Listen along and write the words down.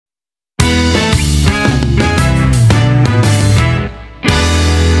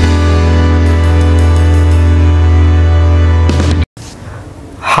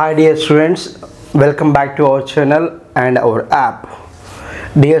Hi dear students, welcome back to our channel and our app.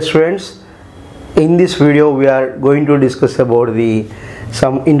 Dear students, in this video we are going to discuss about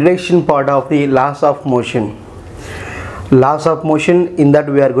some introduction part of the laws of motion. Laws of motion, in that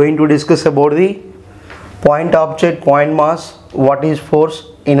we are going to discuss about the point object, point mass, what is force,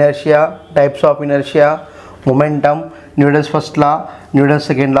 inertia, types of inertia, momentum, Newton's first law, Newton's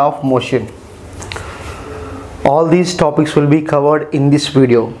second law of motion. All these topics will be covered in this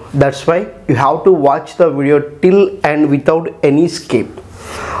video. That's why you have to watch the video till and without any skip.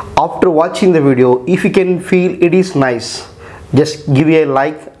 After watching the video, if you can feel it is nice, just give a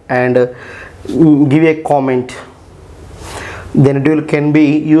like and give a comment. Then it can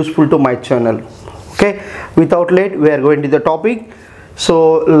be useful to my channel. Okay, without late, we are going to the topic.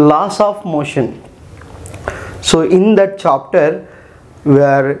 So laws of motion. So in that chapter we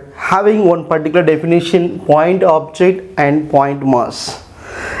are having one particular definition: point object and point mass.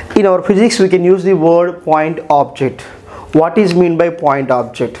 In our physics we can use the word point object. What is meant by point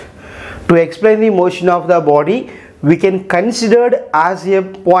object? To explain the motion of the body, we can consider it as a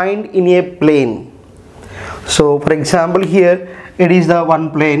point in a plane. So for example, here it is the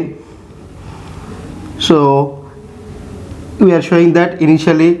one plane. So we are showing that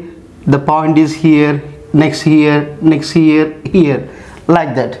initially the point is here, next here, next here,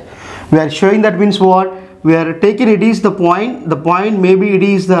 like that. We are showing that means what? We are taking it is the point. The point, maybe it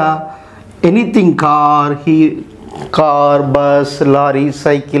is the anything, car, bus, lorry,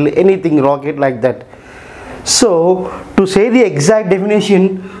 cycle, anything, rocket, like that. So to say the exact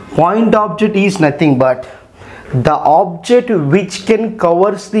definition, point object is nothing but the object which can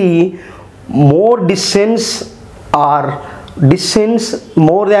covers the more distance or distance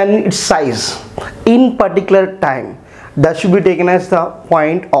more than its size in particular time. That should be taken as the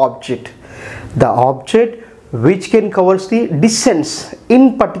point object. The object which can covers the distance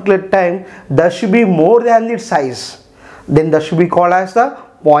in particular time, that should be more than its size, then that should be called as the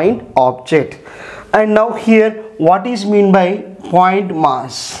point object. And now here, what is mean by point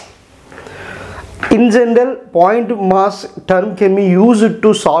mass? In general, point mass term can be used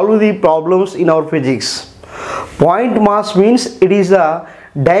to solve the problems in our physics. Point mass means it is a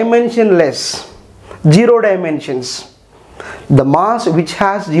dimensionless, zero dimensions. The mass which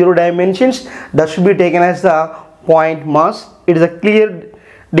has zero dimensions, that should be taken as the point mass. It is a clear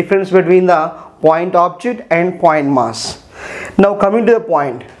difference between the point object and point mass. Now coming to the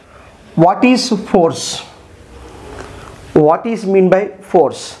point, what is force? What is mean by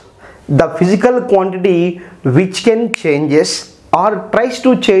force? The physical quantity which can changes or tries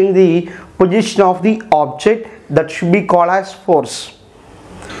to change the position of the object, that should be called as force.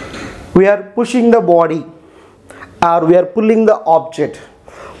 We are pushing the body or we are pulling the object.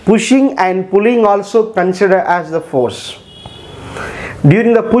 Pushing and pulling also considered as the force.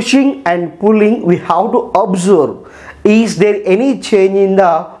 During the pushing and pulling, we have to observe, is there any change in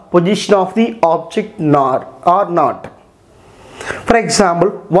the position of the object or not. For example,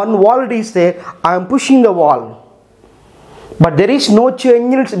 one wall is there, I am pushing the wall, but there is no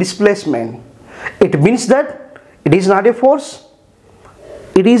change in its displacement. It means that it is not a force.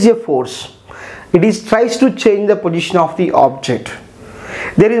 It is a force. It tries to change the position of the object.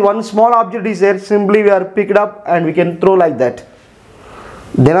 There is one small object is there, simply we are picked up and we can throw like that.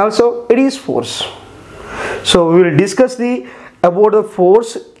 Then also it is force. So we will discuss about the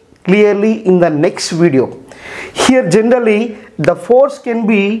force clearly in the next video. Here generally the force can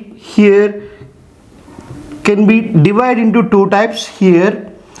be divided into two types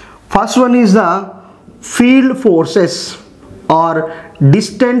here. First one is the field forces or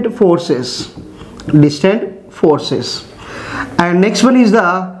distant forces, and next one is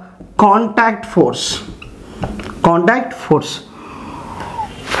the contact force.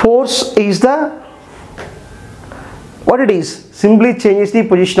 Force is the what it is, simply changes the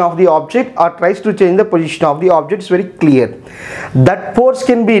position of the object or tries to change the position of the object. Is very clear. That force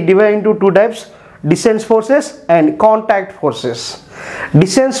can be divided into two types: distance forces and contact forces.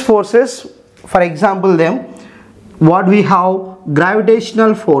 Distance forces, for example, them what we have: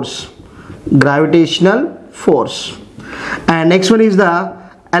 gravitational force, and next one is the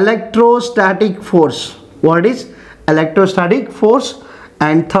electrostatic force. What is electrostatic force?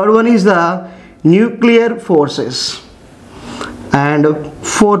 And third one is the nuclear forces, and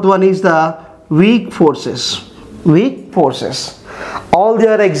fourth one is the weak forces. All they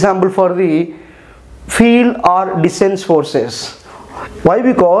are example for the field or distance forces. Why?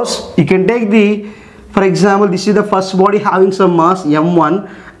 Because you can take for example, this is the first body having some mass m1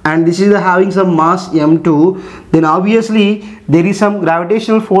 and this is having some mass m2. Then obviously there is some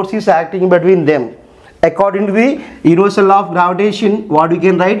gravitational force is acting between them. According to the universal law of gravitation, what we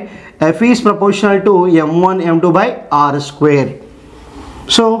can write? F is proportional to m1 m2 by r square.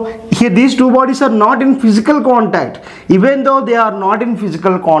 So here these two bodies are not in physical contact. Even though they are not in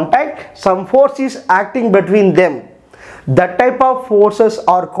physical contact, some force is acting between them. That type of forces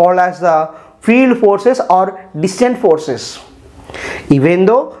are called as the field forces or distant forces. Even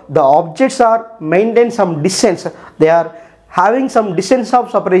though the objects are maintain some distance, they are having some distance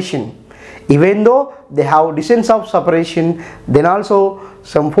of separation. Even though they have distance of separation, then also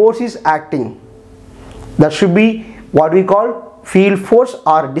some force is acting. That should be what we call field force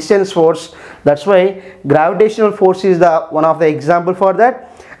or distance force. That's why gravitational force is the one of the example for that.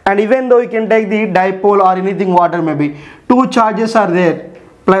 And even though you can take the dipole or anything, whatever maybe, two charges are there,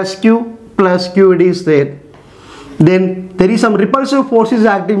 plus q it is there. Then there is some repulsive forces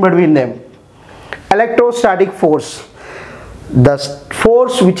acting between them. Electrostatic force, the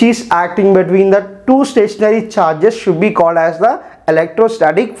force which is acting between the two stationary charges should be called as the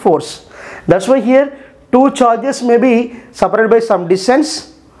electrostatic force. That's why here two charges may be separated by some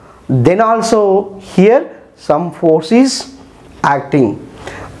distance, then also here some force is acting.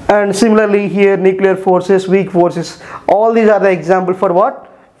 And similarly here nuclear forces, weak forces, all these are the example for what?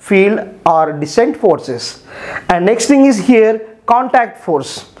 Field or distant forces. And next thing is here contact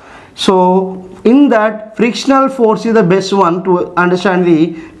force. So in that, frictional force is the best one to understand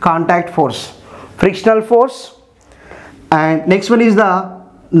the contact force. Frictional force, and next one is the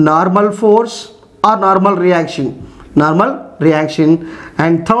normal force or normal reaction,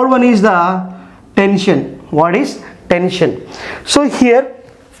 and third one is the tension. What is tension? So here,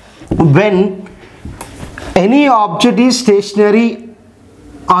 when any object is stationary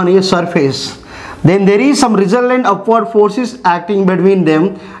on a surface, then there is some resultant upward forces acting between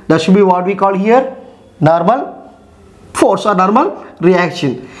them. That should be what we call here normal force or normal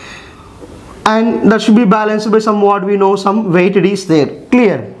reaction, and that should be balanced by some what we know, some weight it is there.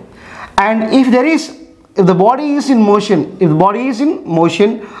 Clear? And if the body is in motion, or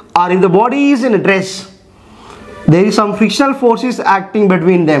if the body is in a rest, there is some frictional forces acting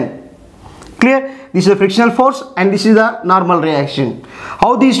between them. Clear? This is the frictional force and this is the normal reaction.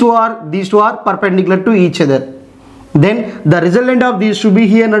 How these two are? These two are perpendicular to each other. Then the resultant of these should be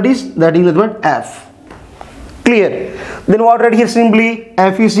here, that is the word F. Clear? Then what right here? Simply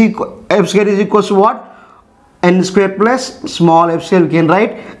F square is equals to what? N square plus small f square we can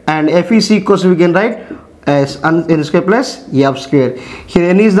write, and F is equals to we can write as n square plus f square. Here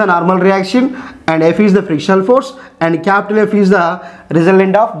n is the normal reaction and F is the frictional force, and capital F is the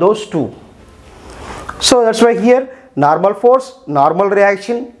resultant of those two. So that's why here normal force, normal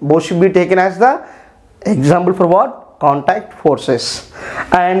reaction, both should be taken as the example for what? Contact forces.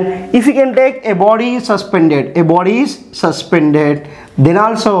 And if you can take a body is suspended, then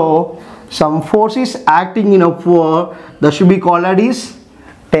also some force is acting in upward, that should be called as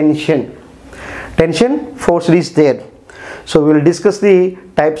tension. Tension force is there. So we will discuss the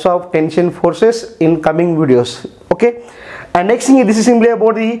types of tension forces in coming videos. Okay. And next thing, this is simply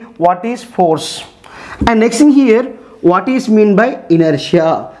about the what is force. And next thing here, what is mean by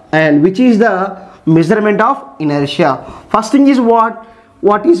inertia and which is the measurement of inertia. First thing is what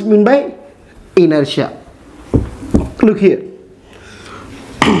is mean by inertia. Look here.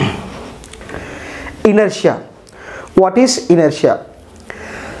 Inertia. What is inertia?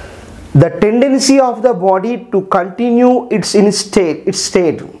 The tendency of the body to continue its state.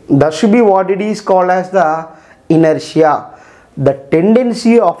 That should be what it is called as the inertia. The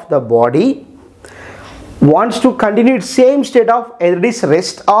tendency of the body wants to continue its same state of either it is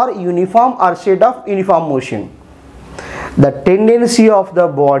rest or uniform or state of uniform motion. The tendency of the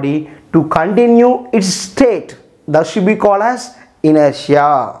body to continue its state, that should be called as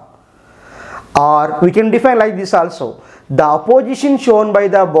inertia. Or we can define like this also. The opposition shown by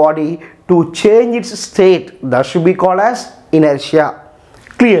the body to change its state, that should be called as inertia.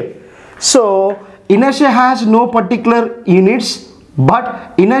 Clear? So inertia has no particular units,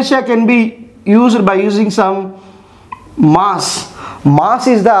 but inertia can be used by using some mass. Mass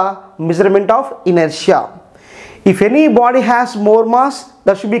is the measurement of inertia. If any body has more mass,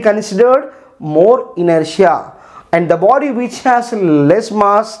 that should be considered more inertia, and the body which has less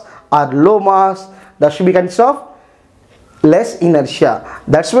mass or low mass, that should be considered of less inertia.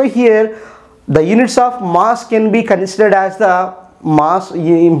 That's why here the units of mass can be considered as the mass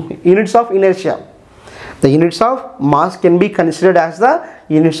units of inertia. The units of mass can be considered as the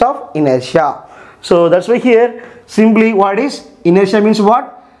units of inertia. So that's why here simply what is inertia means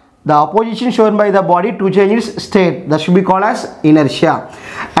what? The opposition shown by the body to change its state, that should be called as inertia.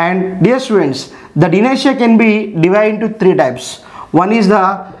 And dear students, that inertia can be divided into three types. One is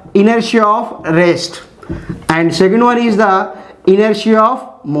the inertia of rest. and second one is the inertia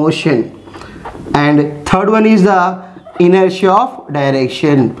of motion, and third one is the inertia of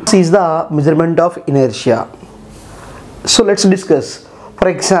direction. This is the measurement of inertia. So let's discuss. For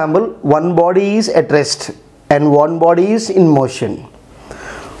example, one body is at rest and one body is in motion.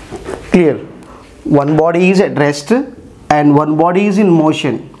 Clear? One body is at rest and one body is in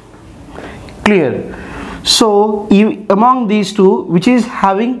motion. Clear? So among these two, which is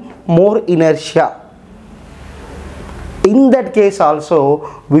having more inertia? In that case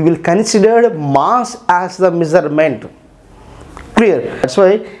also, we will consider mass as the measurement. Clear? That's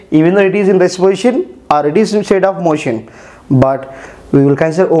why even though it is in rest position or it is in state of motion, but we will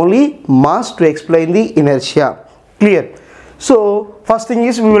consider only mass to explain the inertia. Clear? So first thing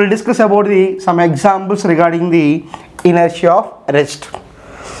is we will discuss about some examples regarding the inertia of rest.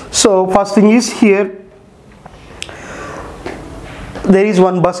 So first thing is here, there is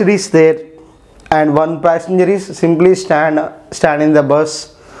one bus, it is there, and one passenger is simply stand in the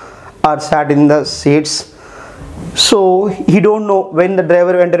bus or sat in the seats. So he don't know when the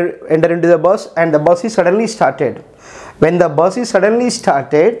driver enter into the bus and the bus is suddenly started. When the bus is suddenly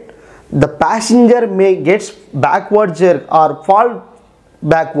started, the passenger may gets backward jerk or fall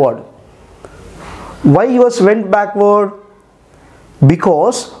backward. Why he was went backward?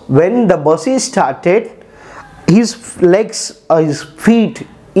 Because when the bus is started, his legs or his feet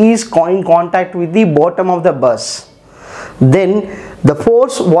is in contact with the bottom of the bus. Then the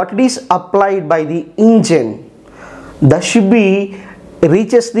force what it is applied by the engine, that should be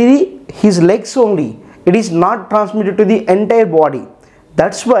reaches his legs only. It is not transmitted to the entire body.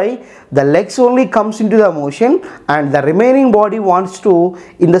 That's why the legs only comes into the motion and the remaining body wants to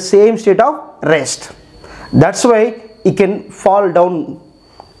in the same state of rest. That's why it can fall down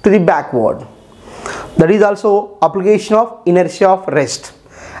to the backward. That is also application of inertia of rest.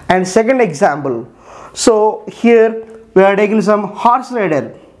 And second example, so here we are taking some horse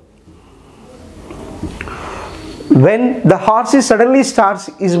rider. When the horse is suddenly starts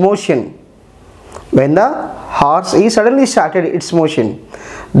its motion, when the horse is suddenly started its motion,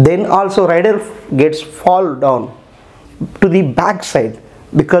 then also rider gets fall down to the back side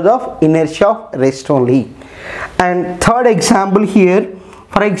because of inertia of rest only. And third example here,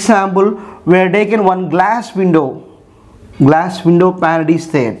 for example, we are taken one glass window panel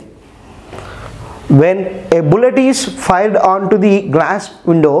is there. When a bullet is fired onto the glass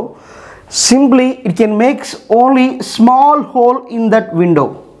window, simply it can make only small hole in that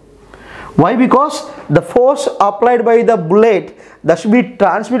window. Why? Because the force applied by the bullet that should be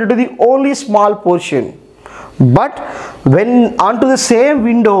transmitted to the only small portion. But when onto the same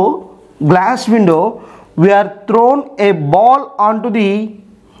window, glass window, we are thrown a ball onto the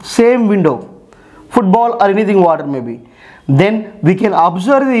same window, football or anything, water maybe, then we can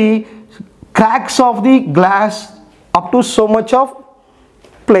observe the cracks of the glass up to so much of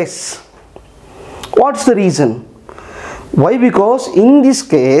place. What's the reason? Why? Because in this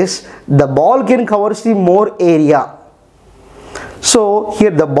case the ball can cover the more area. So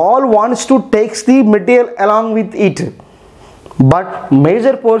here the ball wants to take the material along with it, but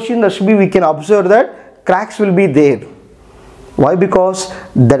major portion that should be, we can observe that cracks will be there. Why? Because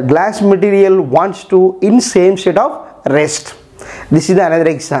the glass material wants to in same state of rest. This is another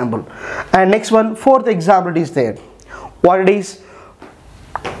example. And next one, fourth example is there. What it is?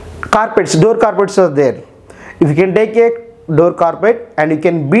 Carpets, door carpets are there. If you can take a door carpet and you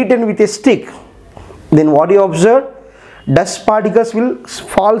can beat it with a stick, then what you observe? Dust particles will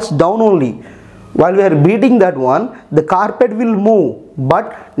falls down only. While we are beating that one, the carpet will move,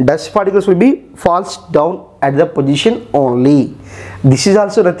 but dust particles will be falls down at the position only. This is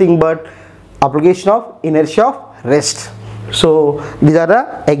also nothing but application of inertia of rest. So these are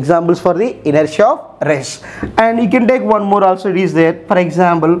the examples for the inertia of rest. And you can take one more also, it is there. For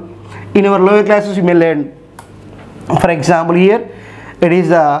example, in our lower classes you may learn, for example, here it is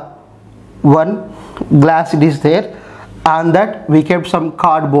one glass, it is there, and that we kept some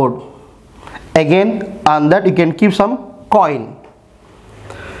cardboard. Again on that you can keep some coin.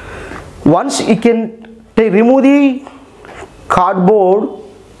 Once you can remove the cardboard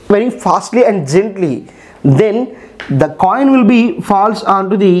very fastly and gently, then the coin will be falls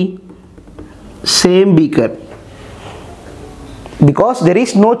onto the same beaker, because there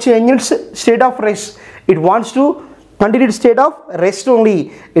is no change in state of rest. It wants to continue its state of rest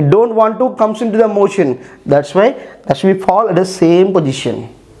only. It don't want to comes into the motion. That's why that should be fall at the same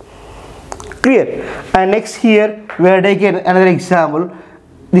position. Clear? And next here we are taking another example.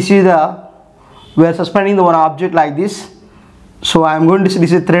 This is we are suspending the one object like this. So I am going to say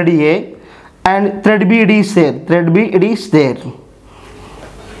this is thread A and thread B, it is there. Thread B, it is there.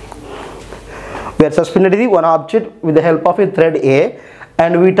 We are suspended the one object with the help of a thread A,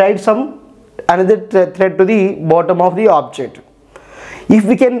 and we tied another thread to the bottom of the object. If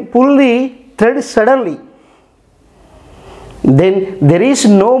we can pull the thread suddenly, then there is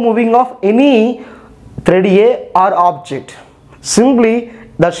no moving of any thread A or object. Simply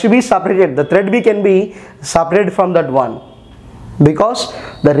that should be separated. The thread B can be separated from that one, because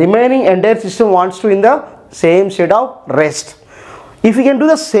the remaining entire system wants to in the same state of rest. If we can do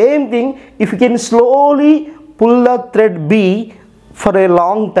the same thing, if we can slowly pull the thread B for a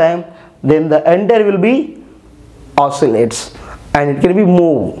long time, then the entire will be oscillates and it can be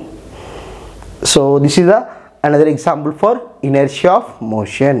moved. So this is another example for inertia of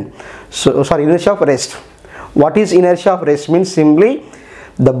motion. So inertia of rest. What is inertia of rest? Means simply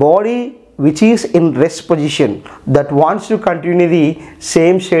the body which is in rest position that wants to continue the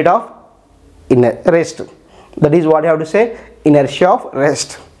same state of rest. That is what you have to say, inertia of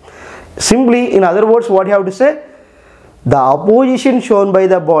rest. Simply, in other words, what you have to say, the opposition shown by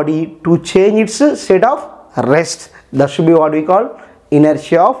the body to change its state of rest. That should be what we call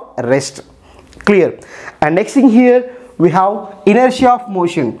inertia of rest. Clear? And next thing here we have inertia of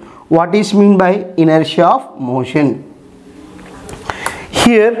motion. What is mean by inertia of motion?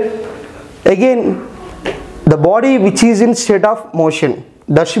 Here again, the body which is in state of motion,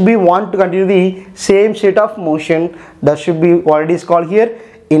 that should be want to continue the same state of motion. That should be what it is called here,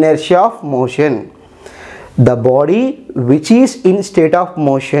 inertia of motion. The body which is in state of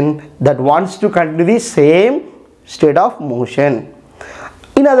motion that wants to continue the same state of motion.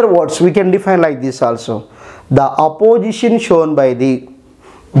 In other words, we can define like this also. The opposition shown by the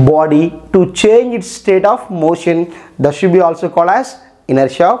body to change its state of motion, that should be also called as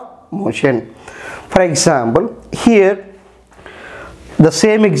inertia of motion. For example, here the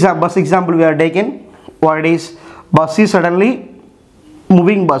same bus example we are taken. What it is, bus is suddenly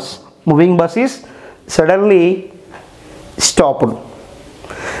moving bus is suddenly stopped.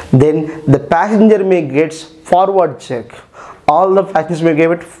 Then the passenger may get forward jerk. All the passengers may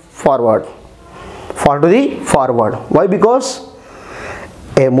give it forward. Fall to the forward. Why? Because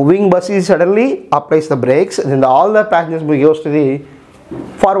a moving bus is suddenly applies the brakes, then all the passengers may goes to the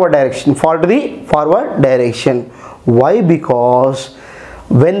forward direction, fall to the forward direction. Why? Because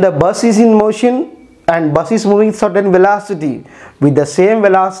when the bus is in motion and bus is moving certain velocity, with the same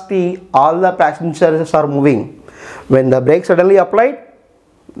velocity all the passengers are moving. When the brake suddenly applied,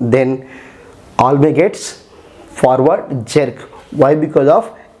 then all may gets forward jerk. Why? Because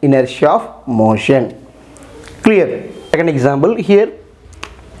of inertia of motion. Clear? Second example here.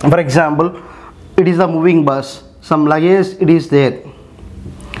 For example, it is a moving bus. Some luggage it is there.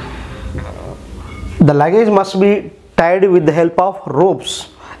 The luggage must be tied with the help of ropes.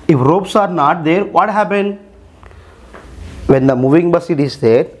 If ropes are not there, what happened? When the moving bus it is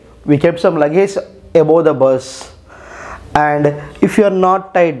there, we kept some luggage above the bus, and if you are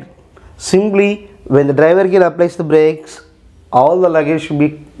not tied, simply when the driver can applies the brakes, all the luggage should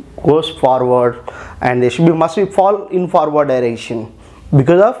be goes forward and they should be must be fall in forward direction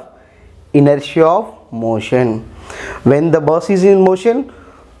because of inertia of motion. When the bus is in motion,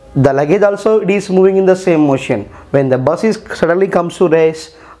 the luggage also it is moving in the same motion. When the bus is suddenly comes to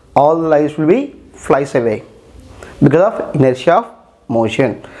rest, all the luggage will be flies away because of inertia of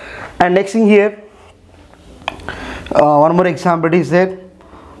motion. And next thing here, one more example is there.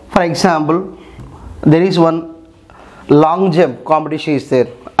 For example, there is one long jump competition is there.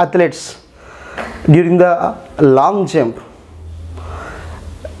 Athletes during the long jump,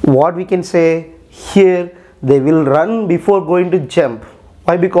 what we can say here, they will run before going to jump.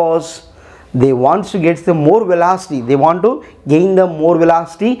 Why? Because they want to get the more velocity, they want to gain the more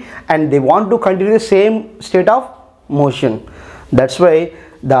velocity and they want to continue the same state of motion. That's why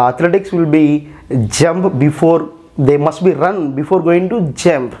the athletics will be jump before, they must be run before going to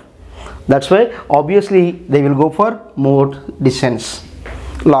jump. That's why obviously they will go for more distance,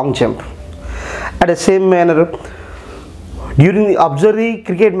 long jump. At the same manner, during observe the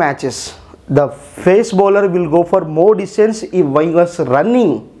cricket matches, the face bowler will go for more distance if while he was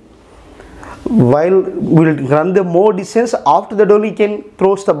running, while will run the more distance, after that only can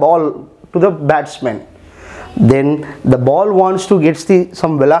throws the ball to the batsman. Then the ball wants to get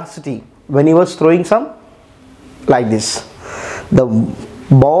some velocity when he was throwing some like this. The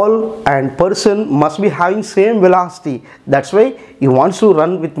ball and person must be having same velocity. That's why he wants to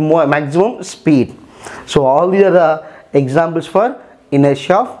run with more maximum speed. So all these are the examples for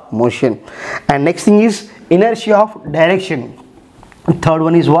inertia of motion. And next thing is inertia of direction. Third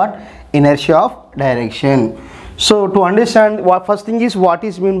one is what? Inertia of direction. So to understand, what first thing is what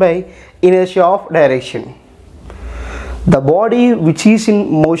is meant by inertia of direction. The body which is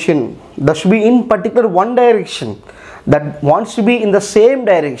in motion, that should be in particular one direction, that wants to be in the same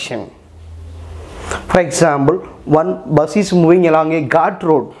direction. For example, one bus is moving along a ghat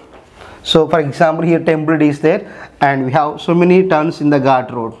road. So for example, here template is there and we have so many turns in the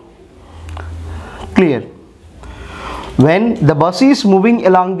ghat road. Clear? When the bus is moving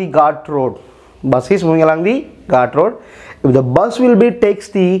along the ghat road, if the bus will be takes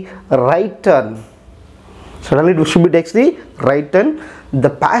the right turn, suddenly it should be takes the right turn, the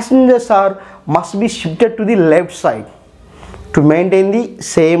passengers must be shifted to the left side to maintain the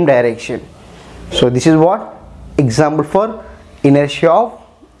same direction. So this is what example for inertia of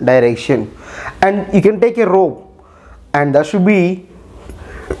direction. And you can take a rope and that should be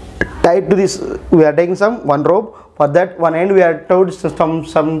tied to this. We are taking one rope. For that one end we are told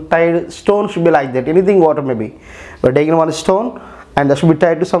some tied stone should be like that, anything water maybe. We are taking one stone and that should be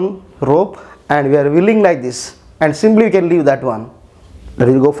tied to some rope and we are wheeling like this, and simply we can leave that one. That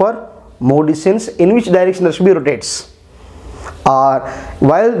will go for more distance, in which direction that should be rotates. Or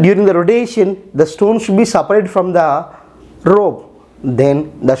while during the rotation the stone should be separated from the rope,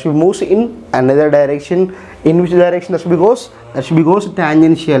 then that should move in another direction, in which direction that should be goes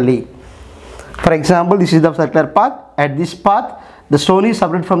tangentially. For example, this is the circular path. At this path the stone is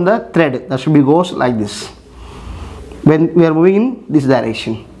separated from the thread, that should be goes like this when we are moving in this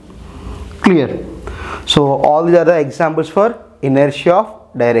direction. Clear? So all these are the examples for inertia of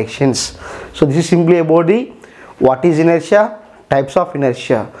directions. So this is simply about the what is inertia, types of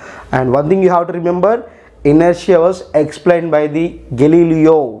inertia. And one thing you have to remember, inertia was explained by the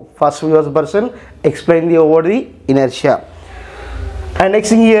Galileo, first person explained over the inertia. And next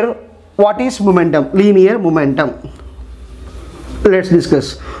thing here, what is momentum? Linear momentum. Let's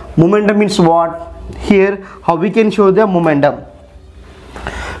discuss. Momentum means what? Here how we can show the momentum.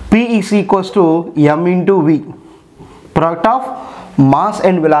 P is equals to m into v, product of mass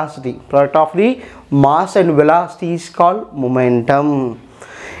and velocity. Product of the mass and velocity is called momentum.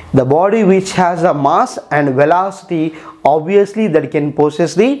 The body which has a mass and velocity, obviously that can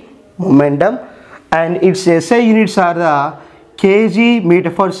possess the momentum, and its SI units are the kg meter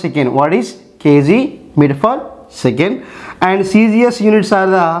per second. What is kg meter per second? And CGS units are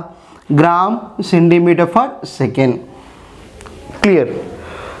the gram centimeter per second. Clear?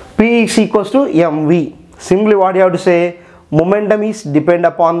 P is equals to mv. Simply what you have to say, momentum is depend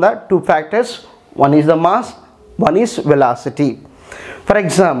upon the two factors. One is the mass, one is velocity. For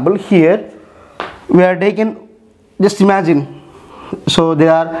example, here we are taking, just imagine, so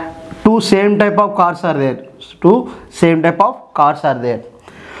there are two same type of cars are there.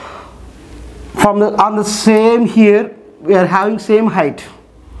 On the same here we are having same height.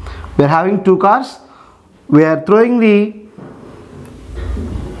 We are having two cars. We are throwing the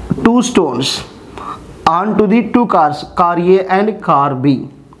two stones onto the two cars, car A and car B.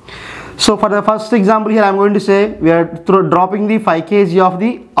 So for the first example here I am going to say we are dropping the 5 kg of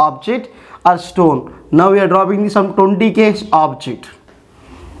the object or stone. Now we are dropping some 20 kg object.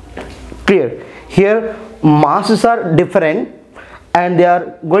 Clear? Here masses are different and they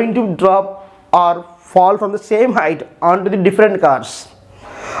are going to drop or fall from the same height onto the different cars.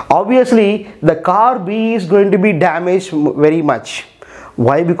 Obviously the car B is going to be damaged very much.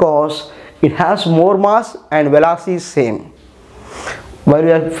 Why? Because it has more mass and velocity is same. While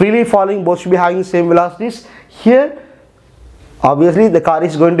we are freely falling, both should be having same velocities. Here obviously the car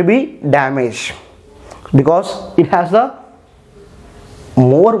is going to be damaged because it has the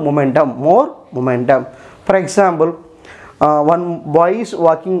more momentum. For example, one boy is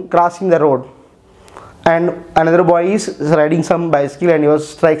crossing the road and another boy is riding some bicycle and he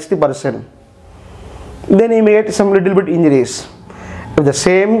strikes the person. Then he may get some little bit injuries. If the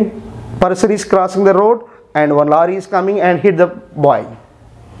same person is crossing the road and one lorry is coming and hit the boy,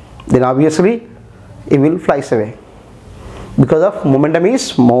 then obviously he will flies away because of momentum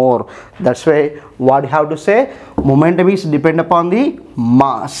is more. That's why what you have to say, momentum is depend upon the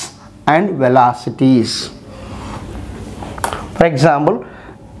mass and velocities. For example,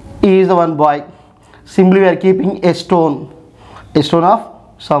 he is the one boy. Simply we are keeping a stone of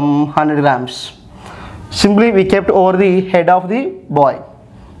some 100 grams. Simply we kept over the head of the boy.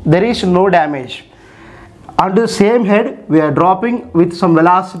 There is no damage. Onto the same head we are dropping with some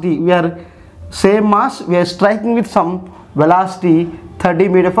velocity. We are same mass, we are striking with some velocity 30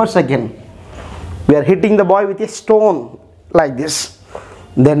 meters per second. We are hitting the boy with a stone like this.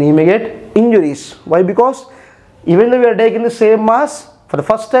 Then he may get injuries. Why? Because even though we are taking the same mass, for the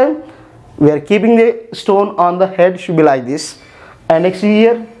first time we are keeping the stone on the head should be like this, and next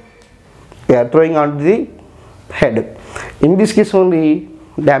here we are throwing onto the head. In this case only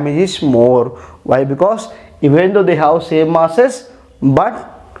damage is more. Why? Because even though they have same masses,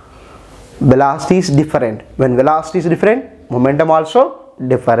 but velocity is different. When velocity is different, momentum also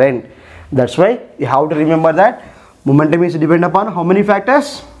different. That's why you have to remember that momentum is dependent upon how many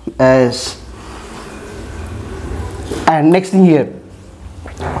factors? S. And next thing here,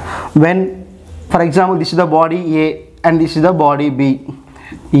 when, for example, this is the body A and this is the body B,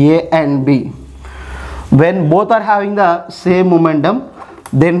 A and B. When both are having the same momentum,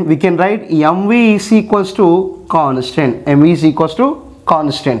 then we can write mv is equals to constant. mv is equals to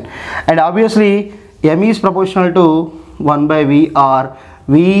constant. And obviously, m is proportional to 1 by v, or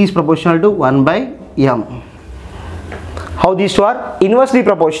v is proportional to 1 by m. How these two are inversely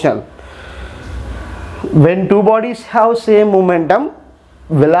proportional. When two bodies have same momentum,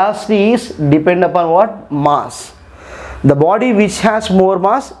 velocity is dependent upon what? Mass. The body which has more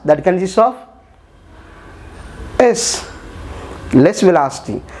mass, that consists of S, less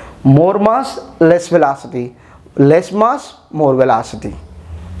velocity. More mass, less velocity. Less mass, more velocity.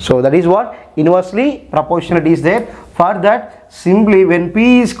 So that is what inversely proportionality is there. For that, simply when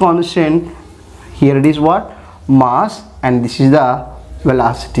P is constant, here it is what? Mass, and this is the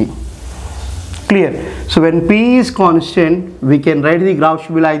velocity. Clear? So when P is constant, we can write the graph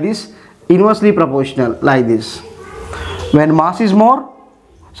should be like this, inversely proportional, like this. When mass is more,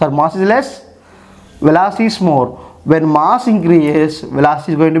 mass is less, velocity is more. When mass increases,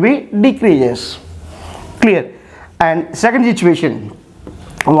 velocity is going to be decreases. Clear? And second situation,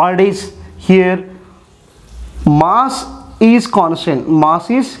 what it is here, mass is constant,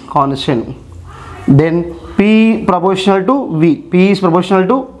 then P proportional to V, P is proportional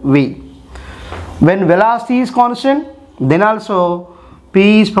to V. When velocity is constant, then also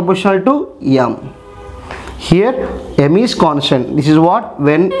P is proportional to M. Here M is constant. This is what?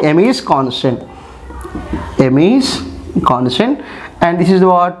 When M is constant. M is constant, and this is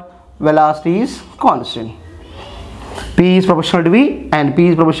what? Velocity is constant. P is proportional to V and P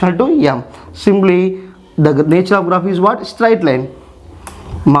is proportional to M. Simply the nature of graph is what? Straight line.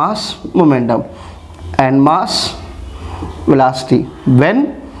 Mass, momentum, and mass, velocity.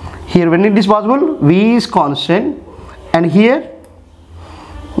 When it is possible, V is constant, and here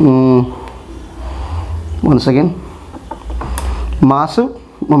once again mass,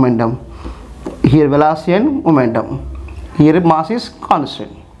 momentum, here velocity and momentum, here mass is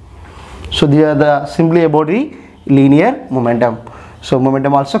constant. So these are the simply about the linear momentum. So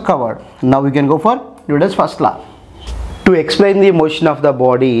momentum also covered. Now we can go for Newton's first law. To explain the motion of the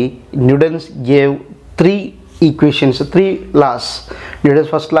body, Newton gave three equations, three laws. Newton's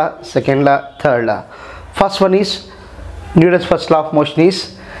first law, second law, third law. First one is Newton's first law of motion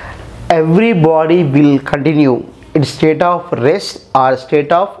is every body will continue its state of rest or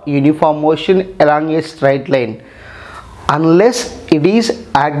state of uniform motion along a straight line unless it is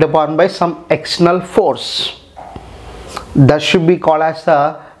acted upon by some external force. That should be called as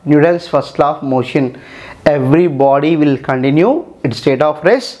the Newton's first law of motion. Every body will continue its state of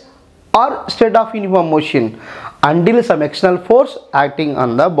rest or state of uniform motion until some external force acting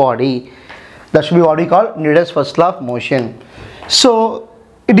on the body. That should be what we call Newton's first law of motion. So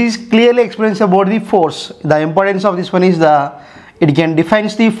it is clearly explains about the force. The importance of this one is it can define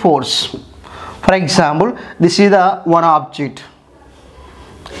the force. For example, this is the one object.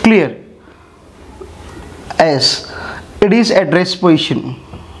 Clear? S. It is at rest position.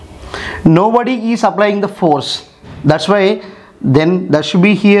 Nobody is applying the force. That's why then that should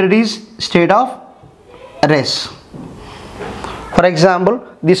be here it is state of rest. For example,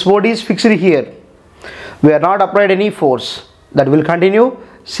 this body is fixed here. We are not applied any force. That will continue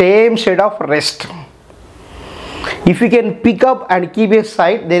same state of rest. If you can pick up and keep a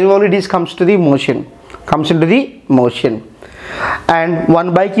side, then only this comes to the motion. Comes into the motion. And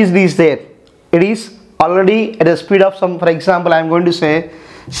one bike is this there. It is already at a speed of some, for example, I am going to say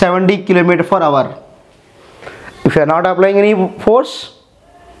 70 km per hour. If you are not applying any force,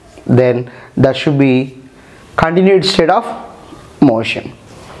 then that should be continued state of motion.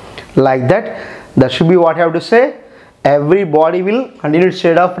 Like that should be what I have to say. Every body will continue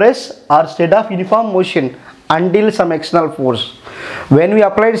state of rest or state of uniform motion until some external force. When we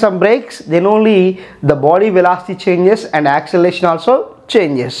applied some brakes, then only the body velocity changes and acceleration also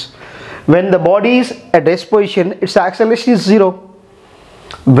changes. When the body is at rest position, its acceleration is 0.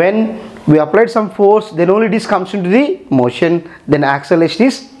 When we applied some force, then only this comes into the motion, then acceleration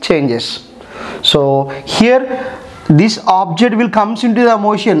is changes. So here this object will comes into the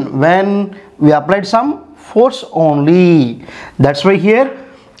motion when we applied some force only. That's why here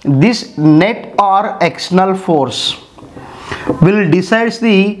this net or external force will decide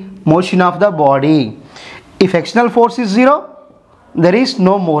the motion of the body. If external force is 0, there is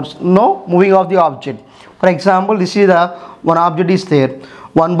no moving of the object. For example, this is the one object is there.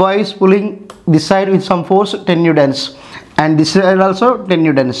 One boy is pulling this side with some force 10 newtons and this side also 10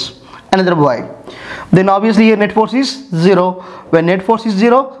 newtons. Another boy. Then obviously here net force is 0. When net force is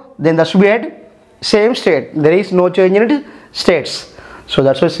 0, then that should be at same state. There is no change in its states. So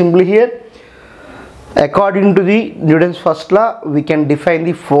that's why simply here, according to the Newton's first law, we can define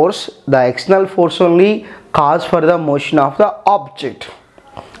the force. The external force only cause for the motion of the object.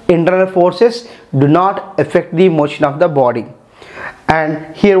 Internal forces do not affect the motion of the body.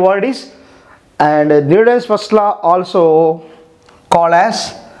 And here what it is, and Newton's first law also called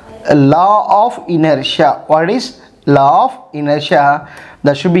as a law of inertia. What it is? Law of inertia,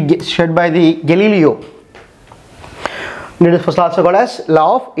 that should be said by the Galileo. Newton's first law also called as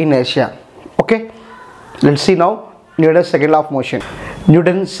law of inertia. Okay, let's see now Newton's second law of motion.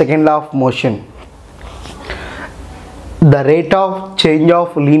 Newton's second law of motion. The rate of change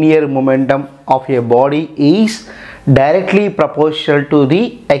of linear momentum of a body is directly proportional to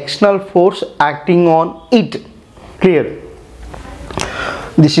the external force acting on it. Clear?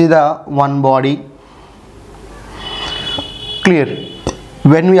 This is the one body. Clear?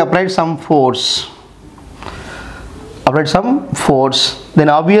 When we applied some force, then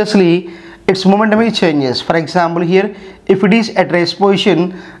obviously its momentum changes. For example, here if it is at rest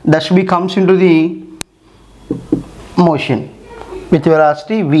position, that should be comes into the motion with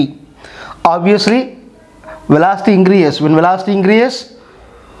velocity v. Obviously velocity increases. When velocity increases,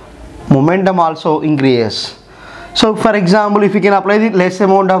 momentum also increases. So for example, if you can apply the less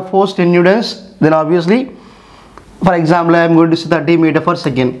amount of force 10 newtons, then obviously, for example, I am going to say 30 meter per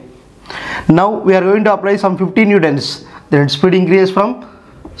second. Now we are going to apply some 50 newtons, then its speed increases from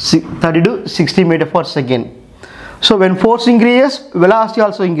 30 to 60 meter per second. So when force increases, velocity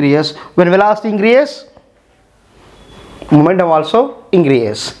also increases. When velocity increases, momentum also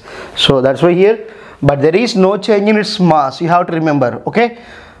increases. So that's why here, but there is no change in its mass. You have to remember. Okay,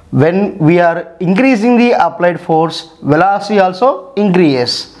 when we are increasing the applied force, velocity also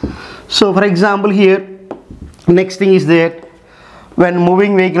increases. So for example, here next thing is that when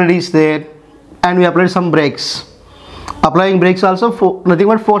moving vehicle is there and we apply some brakes, applying brakes also for nothing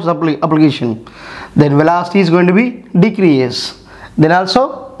but force application, then velocity is going to be decrease, then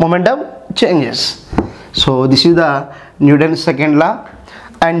also momentum changes. So this is the Newton's second law,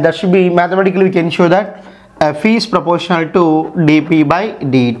 and that should be mathematically, we can show that F is proportional to dp by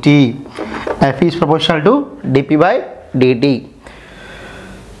dt. F is proportional to dp by dt.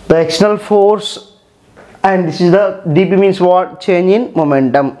 The external force, and this is the dp means what? Change in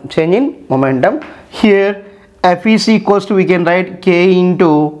momentum. Change in momentum. Here F is equals to, we can write k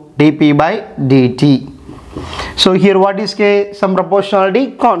into dp by dt. So here what is k? Some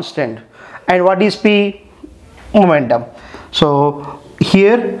proportionality constant. And what is p? Momentum. So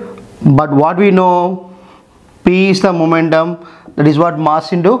here, but what we know, p is the momentum, that is what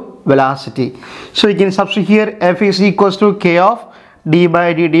mass into velocity. So you can substitute here F is equals to k of d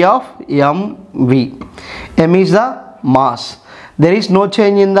by dt of mv. M is the mass. There is no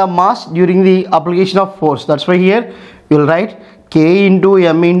change in the mass during the application of force. That's why here you will write k into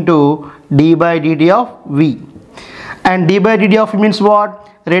m into d by dt of v. And d by dt of v means what?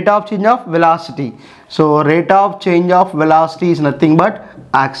 Rate of change of velocity. So rate of change of velocity is nothing but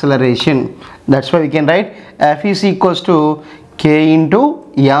acceleration. That's why we can write F is equals to k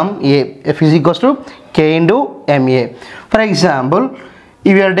into ma. F is equals to k into ma. For example,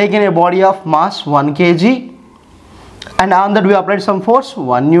 if we are taking a body of mass 1 kg and on that we applied some force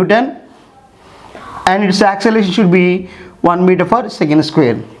 1 Newton and its acceleration should be 1 meter per second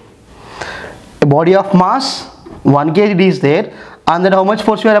square. A body of mass 1 kg is there, and that how much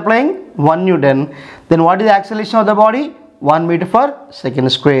force we are applying? 1 Newton. Then what is the acceleration of the body? 1 meter per second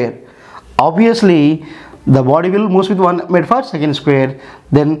square. Obviously the body will move with 1 meter per second square.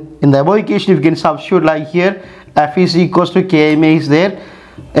 Then in the above equation, if you can substitute like here, F is equals to kma is there.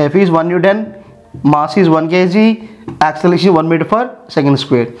 F is 1 Newton, mass is 1 kg, acceleration is 1 meter per second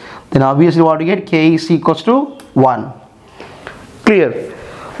square. Then obviously what you get? K is equals to 1. Clear?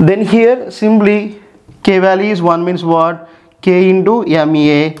 Then here simply k value is 1 means what? K into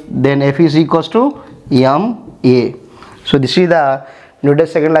ma. Then F is equals to ma. So this is the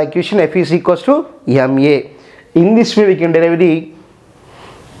Newton's second law equation. F is equals to ma. In this way we can derive the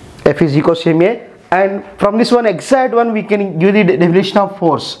F is equals to ma, and from this one exact one we can give the definition of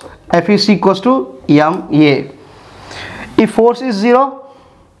force. F is equals to ma. If force is 0,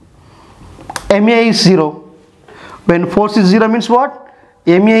 ma is 0. When force is 0 means what?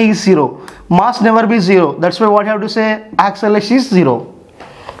 ma is 0. Mass never be 0. That's why what you have to say? Acceleration is 0.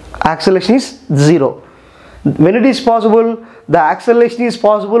 Acceleration is 0. When it is possible, the acceleration is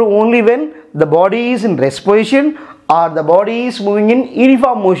possible only when the body is in rest position or the body is moving in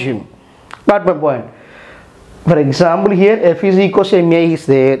uniform motion. Got my point? For example, here F is equal to ma is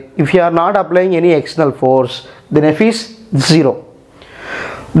there. If you are not applying any external force, then F is 0.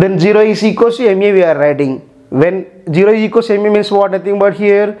 Then 0 is equal to ma we are writing. When 0 is equal to ma means what? Nothing but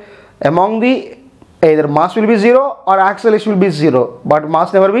here among the either mass will be 0 or acceleration will be 0, but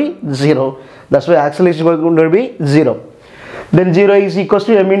mass never be 0. That's why acceleration is going to be 0. Then 0 is equal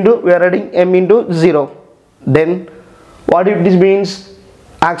to m into, we are writing m into 0. Then what if this means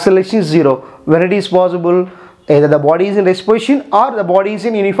acceleration is 0? When it is possible, either the body is in rest position or the body is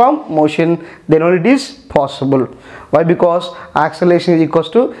in uniform motion, then only it is possible. Why? Because acceleration is equal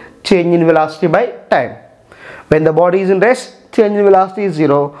to change in velocity by time. When the body is in rest, change in velocity is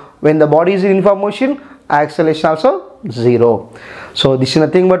 0. When the body is in uniform motion, acceleration also 0. So this is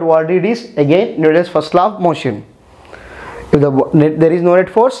nothing but what it is, again Newton's first law of motion. If there is no net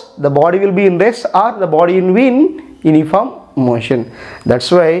force, the body will be in rest or the body will be in uniform motion. That's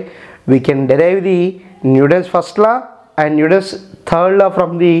why we can derive the Newton's first law and Newton's third law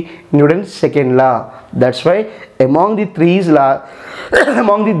from the Newton's second law. That's why among the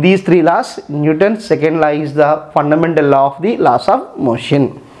these three laws, Newton's second law is the fundamental law of the laws of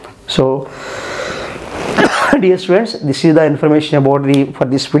motion. So dear students, this is the information about for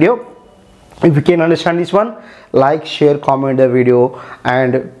this video. If you can understand this one, like, share, comment the video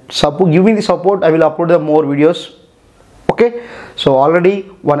and give me the support. I will upload the more videos. Okay, so already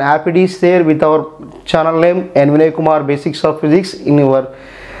one app it is there with our channel name N Kumar Basics of Physics. In your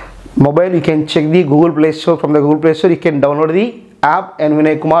mobile you can check the Google Play Store. From the Google Play Store you can download the app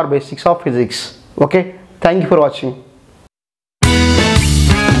N Kumar Basics of Physics. Okay, thank you for watching.